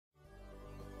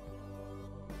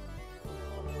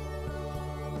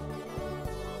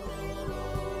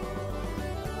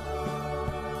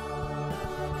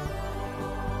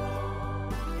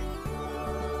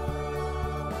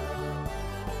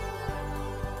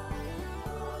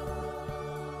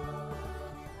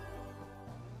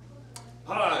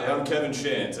I'm Kevin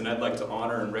Shantz, and I'd like to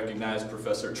honor and recognize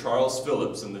Professor Charles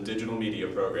Phillips in the digital media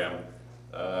program.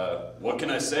 What can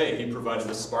I say? He provided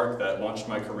the spark that launched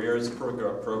my career as a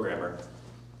programmer.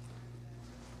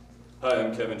 Hi,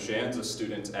 I'm Kevin Shantz, a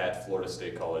student at Florida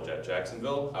State College at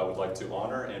Jacksonville. I would like to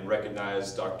honor and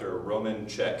recognize Dr. Roman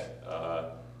Cech,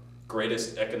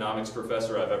 greatest economics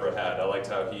professor I've ever had. I liked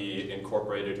how he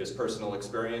incorporated his personal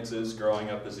experiences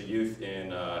growing up as a youth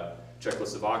in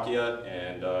Czechoslovakia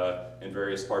and in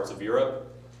various parts of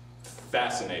Europe.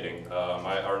 Fascinating.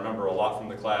 I remember a lot from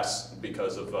the class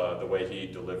because of the way he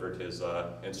delivered his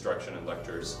instruction and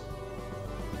lectures.